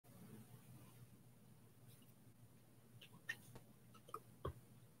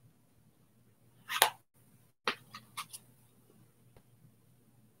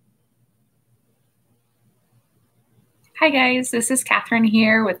Hi guys, this is Catherine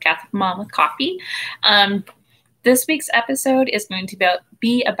here with Catholic Mom with Coffee. This week's episode is going to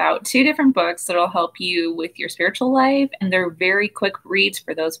be about two different books that will help you with your spiritual life, and they're very quick reads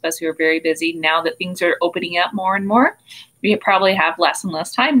for those of us who are very busy now that things are opening up more and more. We probably have less and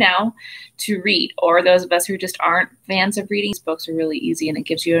less time now to read, or those of us who just aren't fans of reading. These books are really easy, and it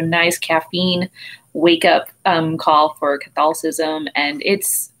gives you a nice caffeine wake-up call for Catholicism, and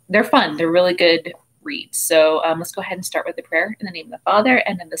they're fun. They're really good reads. So let's go ahead and start with the prayer. In the name of the Father,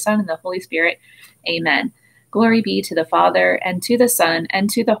 and of the Son, and the Holy Spirit. Amen. Glory be to the Father, and to the Son, and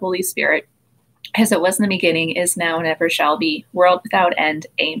to the Holy Spirit, as it was in the beginning, is now, and ever shall be, world without end.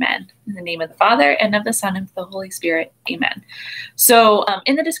 Amen. In the name of the Father, and of the Son, and of the Holy Spirit. Amen. So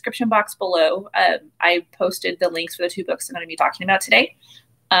in the description box below, I posted the links for the two books I'm going to be talking about today.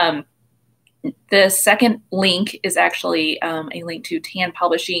 The second link is actually a link to Tan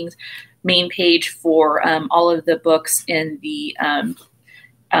Publishing's main page for all of the books in the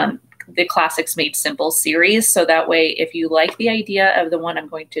Classics Made Simple series. So that way, if you like the idea of the one I'm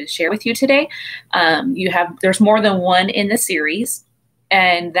going to share with you today, there's more than one in the series,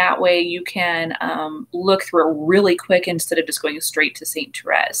 and that way you can look through really quick instead of just going straight to St.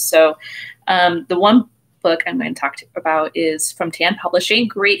 Therese. So the one book I'm going to talk about is from Tan Publishing,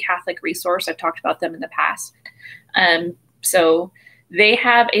 great Catholic resource. I've talked about them in the past. So they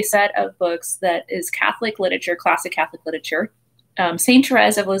have a set of books that is Catholic literature, classic Catholic literature. St.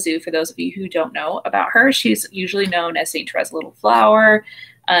 Therese of Lisieux, for those of you who don't know about her, she's usually known as St. Therese Little Flower.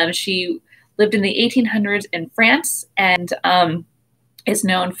 She lived in the 1800s in France and is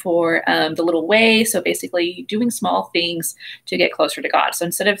known for the little way. So basically doing small things to get closer to God. So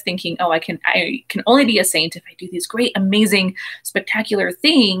instead of thinking, oh, I can only be a saint if I do these great, amazing, spectacular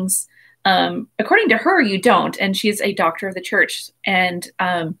things, according to her, you don't. And she's a doctor of the church. And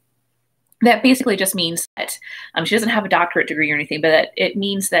that basically just means that she doesn't have a doctorate degree or anything, but that it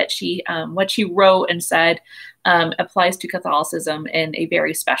means that she, what she wrote and said applies to Catholicism in a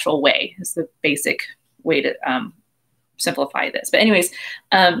very special way, is the basic way to simplify this. But anyways,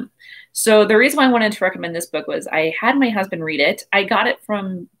 so the reason why I wanted to recommend this book was I had my husband read it. I got it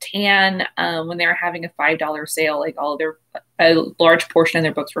from Tan when they were having a $5 sale, like a large portion of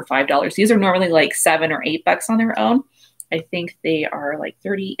their books were $5. These are normally like $7 or $8 on their own. I think they are like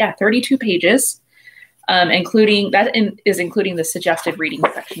 32 pages, including the suggested reading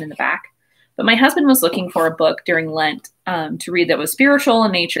section in the back. But my husband was looking for a book during Lent to read that was spiritual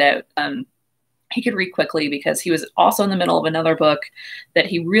in nature, that he could read quickly, because he was also in the middle of another book that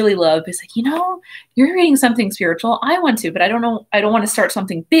he really loved. He's like, you're reading something spiritual. I want to, but I don't know. I don't want to start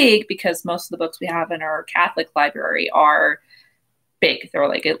something big, because most of the books we have in our Catholic library are big. They're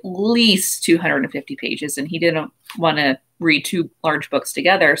like at least 250 pages, and he didn't want to read two large books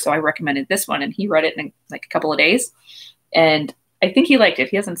together. So I recommended this one, and he read it in like a couple of days, and I think he liked it.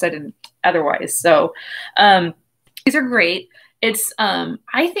 He hasn't said otherwise. So these are great. It's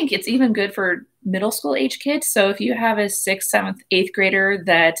I think it's even good for middle school age kids. So if you have a 6th, 7th, 8th grader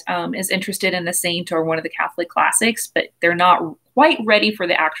that is interested in the saint or one of the Catholic classics, but they're not quite ready for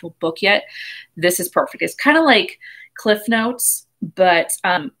the actual book yet, this is perfect. It's kind of like Cliff Notes, but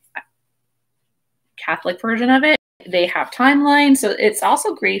Catholic version of it. They have timelines. So it's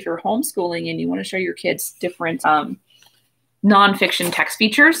also great if you're homeschooling and you want to show your kids different nonfiction text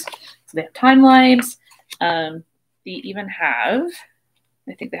features. So they have timelines. They even have,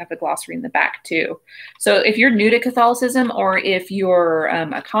 I think they have a glossary in the back too. So if you're new to Catholicism, or if you're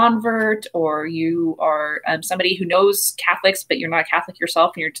a convert, or you are somebody who knows Catholics, but you're not Catholic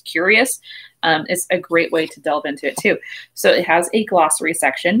yourself and you're just curious, it's a great way to delve into it too. So it has a glossary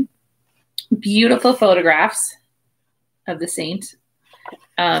section, beautiful photographs of the saint.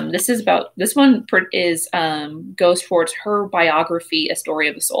 This one goes towards her biography, A Story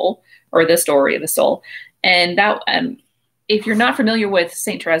of the Soul, or The Story of the Soul. And that, if you're not familiar with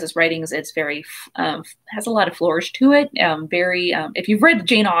St. Therese's writings, it's very, has a lot of flourish to it. If you've read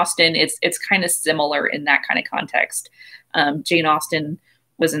Jane Austen, it's kind of similar in that kind of context. Jane Austen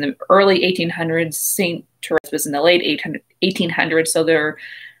was in the early 1800s. St. Therese was in the late 1800s. So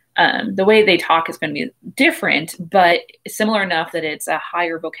the way they talk is going to be different, but similar enough that it's a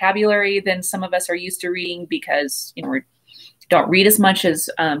higher vocabulary than some of us are used to reading, because, we don't read as much as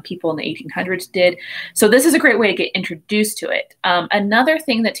people in the 1800s did. So this is a great way to get introduced to it. Another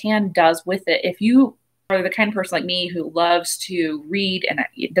thing that Tan does with it, if you are the kind of person like me who loves to read, and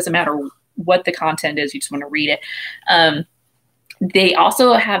it doesn't matter what the content is, you just want to read it, they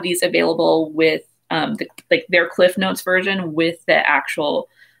also have these available with their Cliff Notes version with the actual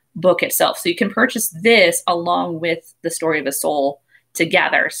book itself. So you can purchase this along with The Story of a Soul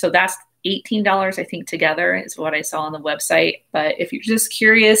together. So that's $18, I think, together is what I saw on the website. But if you're just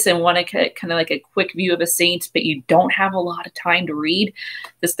curious and want to get kind of like a quick view of a saint, but you don't have a lot of time to read,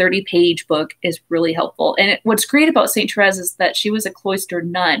 this 30-page book is really helpful. And what's great about St. Therese is that she was a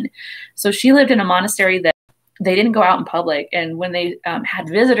cloistered nun. So she lived in a monastery that they didn't go out in public. And when they had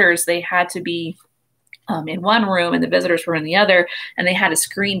visitors, they had to be in one room and the visitors were in the other, and they had a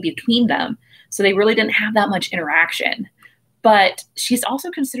screen between them. So they really didn't have that much interaction. But she's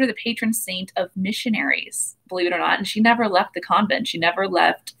also considered the patron saint of missionaries, believe it or not. And she never left the convent. She never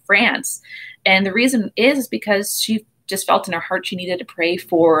left France. And the reason is because she just felt in her heart she needed to pray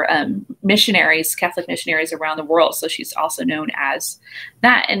for missionaries, Catholic missionaries around the world. So she's also known as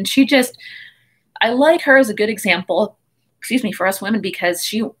that. And I like her as a good example, for us women, because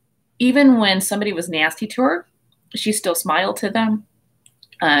she, even when somebody was nasty to her, she still smiled to them.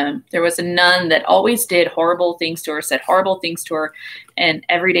 There was a nun that always did horrible things to her, said horrible things to her, and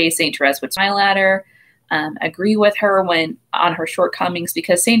every day St. Therese would smile at her, agree with her on her shortcomings,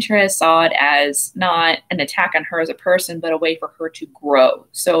 because St. Therese saw it as not an attack on her as a person, but a way for her to grow.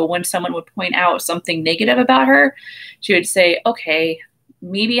 So when someone would point out something negative about her, she would say, okay,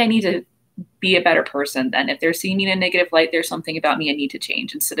 maybe I need to be a better person then. If they're seeing me in a negative light, there's something about me I need to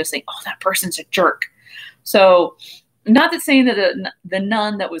change, instead of saying, oh, that person's a jerk. So not that saying that the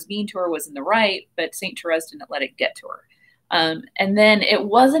nun that was mean to her was in the right, but St. Therese didn't let it get to her. And then it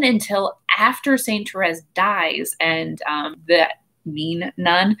wasn't until after St. Therese dies and that mean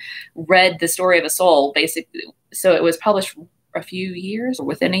nun read The Story of a Soul, basically. So it was published a few years or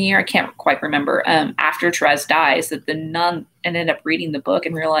within a year, I can't quite remember, after Therese dies, that the nun ended up reading the book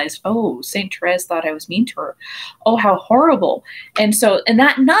and realized, oh, St. Therese thought I was mean to her. Oh, how horrible. And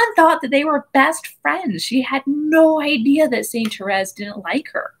that nun thought that they were best friends. She had no idea that St. Therese didn't like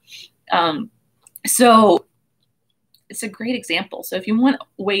her. So it's a great example. So if you want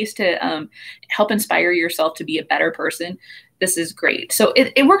ways to help inspire yourself to be a better person, this is great. So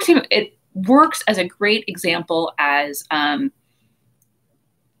it works as a great example as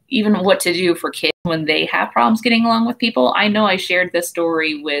even what to do for kids when they have problems getting along with people. I know I shared this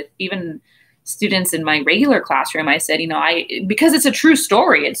story with even students in my regular classroom. I said, because it's a true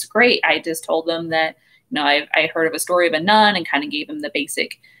story, it's great. I just told them that, I heard of a story of a nun and kind of gave them the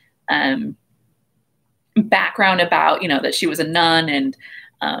basic background about, that she was a nun and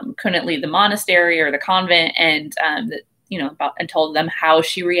couldn't leave the monastery or the convent, and and told them how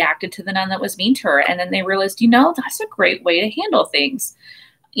she reacted to the nun that was mean to her. And then they realized, that's a great way to handle things.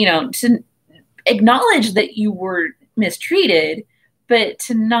 To acknowledge that you were mistreated, but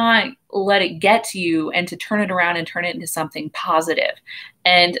to not let it get to you, and to turn it around and turn it into something positive.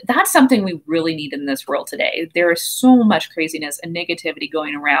 And that's something we really need in this world today. There is so much craziness and negativity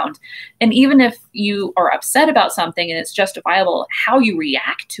going around. And even if you are upset about something and it's justifiable, how you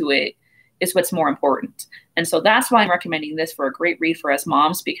react to it is what's more important. And so that's why I'm recommending this for a great read for us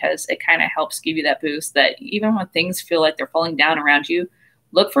moms, because it kind of helps give you that boost that even when things feel like they're falling down around you,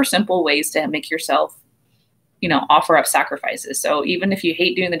 look for simple ways to make yourself, offer up sacrifices. So even if you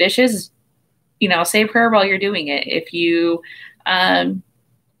hate doing the dishes, say a prayer while you're doing it. If you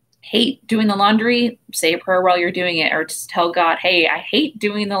hate doing the laundry, say a prayer while you're doing it, or just tell God, hey, I hate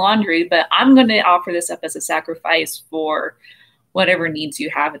doing the laundry, but I'm going to offer this up as a sacrifice for whatever needs you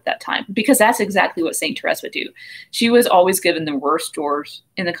have at that time. Because that's exactly what St. Therese would do. She was always given the worst chores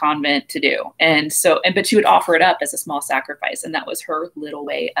in the convent to do. But she would offer it up as a small sacrifice. And that was her little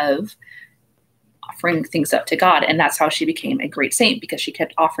way of offering things up to God. And that's how she became a great saint, because she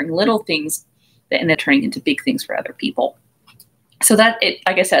kept offering little things that ended up turning into big things for other people. So like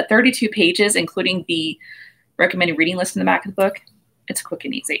I said, 32 pages, including the recommended reading list in the back of the book. It's quick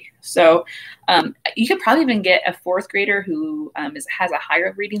and easy. So you could probably even get a fourth grader who has a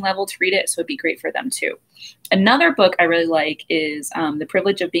higher reading level to read it. So it'd be great for them too. Another book I really like is The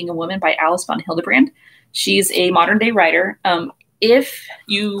Privilege of Being a Woman by Alice von Hildebrand. She's a modern day writer. If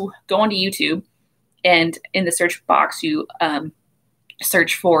you go onto YouTube and in the search box, you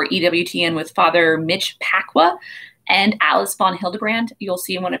search for EWTN with Father Mitch Pacwa and Alice von Hildebrand, you'll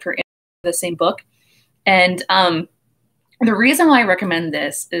see one of her in the same book. And the reason why I recommend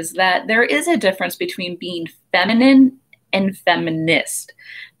this is that there is a difference between being feminine and feminist.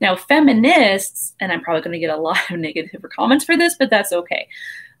 Now, feminists, and I'm probably going to get a lot of negative comments for this, but that's okay.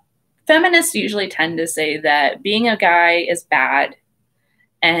 Feminists usually tend to say that being a guy is bad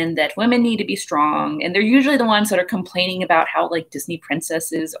and that women need to be strong. And they're usually the ones that are complaining about how like Disney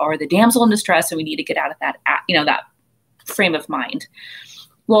princesses are the damsel in distress and we need to get out of that, that frame of mind.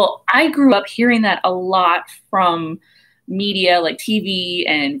 Well, I grew up hearing that a lot from media like TV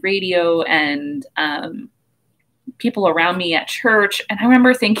and radio and people around me at church. And I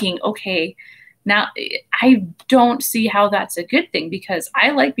remember thinking, okay, now I don't see how that's a good thing, because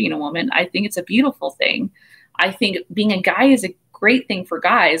I like being a woman. I think it's a beautiful thing. I think being a guy is a great thing for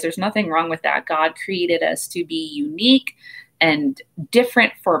guys. There's nothing wrong with that. God created us to be unique and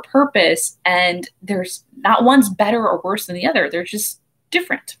different for a purpose. And there's not one's better or worse than the other. They're just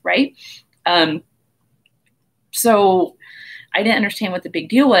different, right? So I didn't understand what the big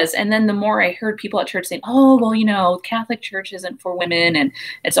deal was. And then the more I heard people at church saying, oh, well, you know, Catholic Church isn't for women and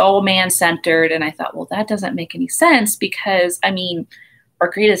it's all man-centered. And I thought, well, that doesn't make any sense, because, I mean, our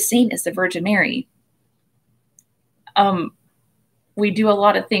greatest saint is the Virgin Mary. We do a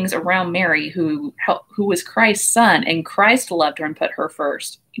lot of things around Mary, who was Christ's son, and Christ loved her and put her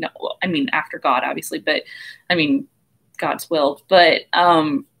first. You know, well, I mean, after God, obviously, but I mean, God's will. But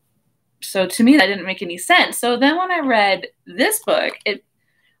so to me, that didn't make any sense. So then when I read this book,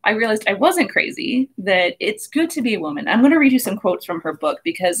 I realized I wasn't crazy, that it's good to be a woman. I'm going to read you some quotes from her book,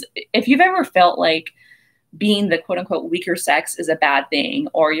 because if you've ever felt like being the quote unquote weaker sex is a bad thing,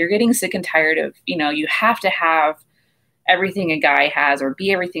 or you're getting sick and tired of, you know, you have to have everything a guy has or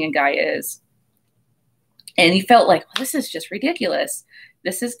be everything a guy is, and you felt like, well, this is just ridiculous,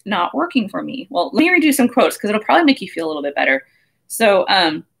 this is not working for me. Well, let me read you some quotes, because it'll probably make you feel a little bit better. So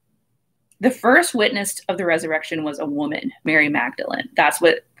the first witness of the resurrection was a woman, Mary Magdalene. That's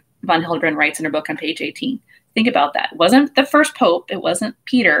what von Hildebrand writes in her book on page 18. Think about that. It wasn't the first pope. It wasn't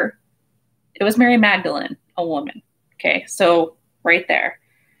Peter. It was Mary Magdalene, a woman. Okay, so right there.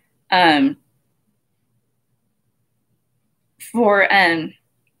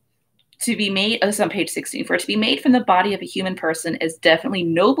 To be made, this is on page 16, for to be made from the body of a human person is definitely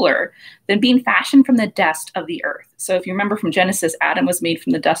nobler than being fashioned from the dust of the earth. So if you remember from Genesis, Adam was made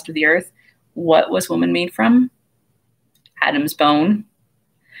from the dust of the earth. What was woman made from? Adam's bone.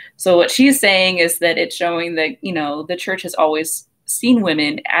 So what she's saying is that it's showing that, you know, the church has always seen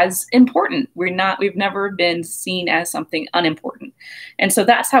women as important. We've never been seen as something unimportant. And so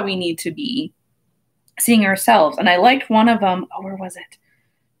that's how we need to be seeing ourselves. And I liked one of them. Oh, where was it?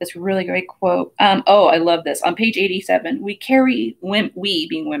 This really great quote. Oh, I love this. On page 87, we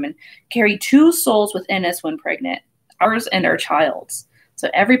being women, carry two souls within us when pregnant, ours and our child's. So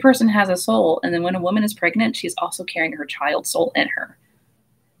every person has a soul. And then when a woman is pregnant, she's also carrying her child's soul in her.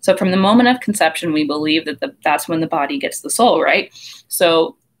 So from the moment of conception, we believe that that's when the body gets the soul, right?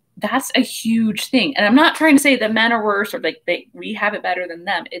 So that's a huge thing. And I'm not trying to say that men are worse, or like we have it better than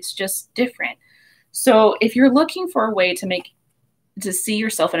them. It's just different. So if you're looking for a way to see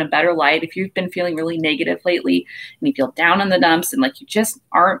yourself in a better light, if you've been feeling really negative lately and you feel down in the dumps and like you just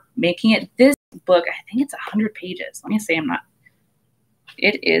aren't making it, this book, I think it's 100 pages. Let me say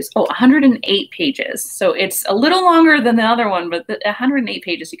it is 108 pages. So it's a little longer than the other one, but 108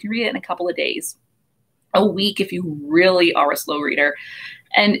 pages, you can read it in a couple of days, a week if you really are a slow reader.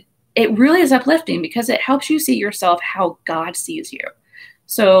 And it really is uplifting, because it helps you see yourself how God sees you.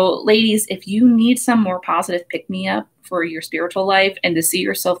 So ladies, if you need some more positive pick-me-up for your spiritual life and to see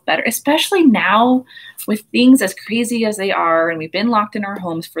yourself better, especially now with things as crazy as they are, and we've been locked in our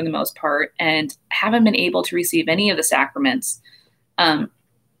homes for the most part and haven't been able to receive any of the sacraments,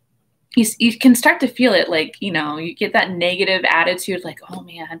 you can start to feel it, like, you know, you get that negative attitude, like, oh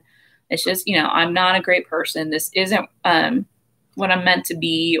man, it's just, you know, I'm not a great person. This isn't what I'm meant to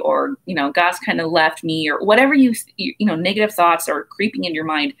be, or, you know, God's kind of left me, or whatever you know, negative thoughts are creeping in your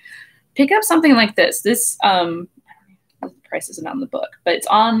mind. Pick up something like this. This, the price isn't on the book, but it's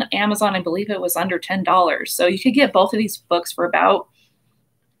on Amazon. I believe it was under $10. So you could get both of these books for about,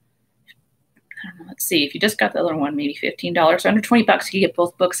 I don't know, let's see, if you just got the other one, maybe $15, so under $20, you can get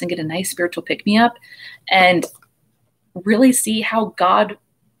both books and get a nice spiritual pick-me-up and really see how God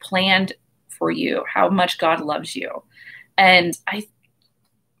planned for you, how much God loves you. And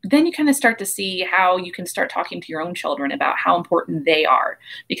then you kind of start to see how you can start talking to your own children about how important they are,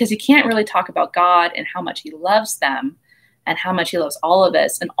 because you can't really talk about God and how much he loves them and how much he loves all of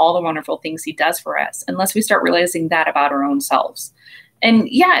us and all the wonderful things he does for us, unless we start realizing that about our own selves. And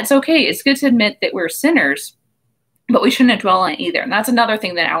yeah, it's okay. It's good to admit that we're sinners, but we shouldn't dwell on it either. And that's another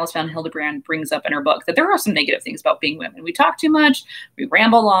thing that Alice von Hildebrand brings up in her book, that there are some negative things about being women. We talk too much, we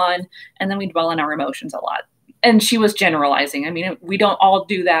ramble on, and then we dwell on our emotions a lot. And she was generalizing. I mean, we don't all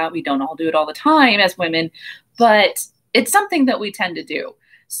do that. We don't all do it all the time as women, but it's something that we tend to do.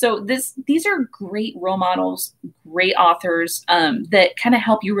 So these are great role models, great authors that kind of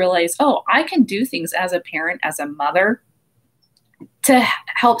help you realize, oh, I can do things as a parent, as a mother, to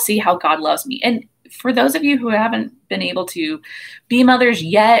help see how God loves me. And for those of you who haven't been able to be mothers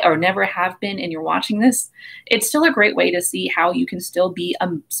yet, or never have been, and you're watching this, it's still a great way to see how you can still be a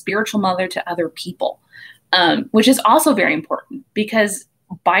spiritual mother to other people. which is also very important because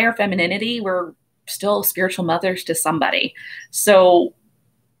by our femininity, we're still spiritual mothers to somebody. So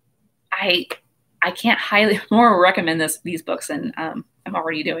I can't highly more recommend these books than I'm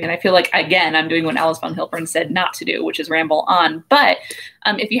already doing. And I feel like, again, I'm doing what Alice von Hildebrand said not to do, which is ramble on. But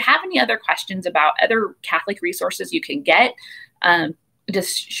if you have any other questions about other Catholic resources you can get,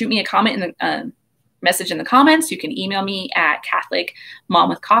 just shoot me a comment in the message in the comments. You can email me at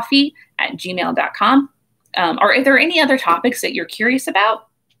catholicmomwithcoffee@gmail.com. Or if there are any other topics that you're curious about,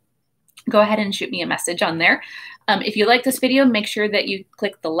 go ahead and shoot me a message on there. If you like this video, make sure that you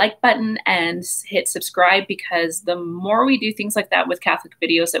click the like button and hit subscribe, because the more we do things like that with Catholic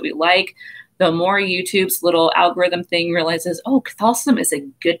videos that we like, the more YouTube's little algorithm thing realizes, oh, Catholicism is a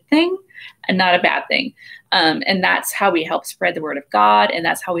good thing and not a bad thing. And that's how we help spread the word of God. And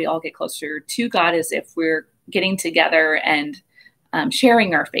that's how we all get closer to God, is if we're getting together and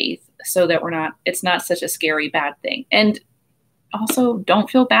sharing our faith, so that it's not such a scary, bad thing. And also, don't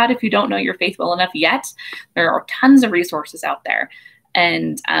feel bad if you don't know your faith well enough yet. There are tons of resources out there.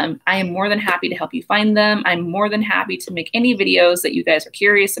 And I am more than happy to help you find them. I'm more than happy to make any videos that you guys are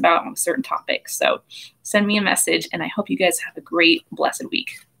curious about on certain topics. So send me a message, and I hope you guys have a great, blessed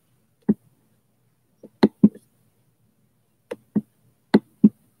week.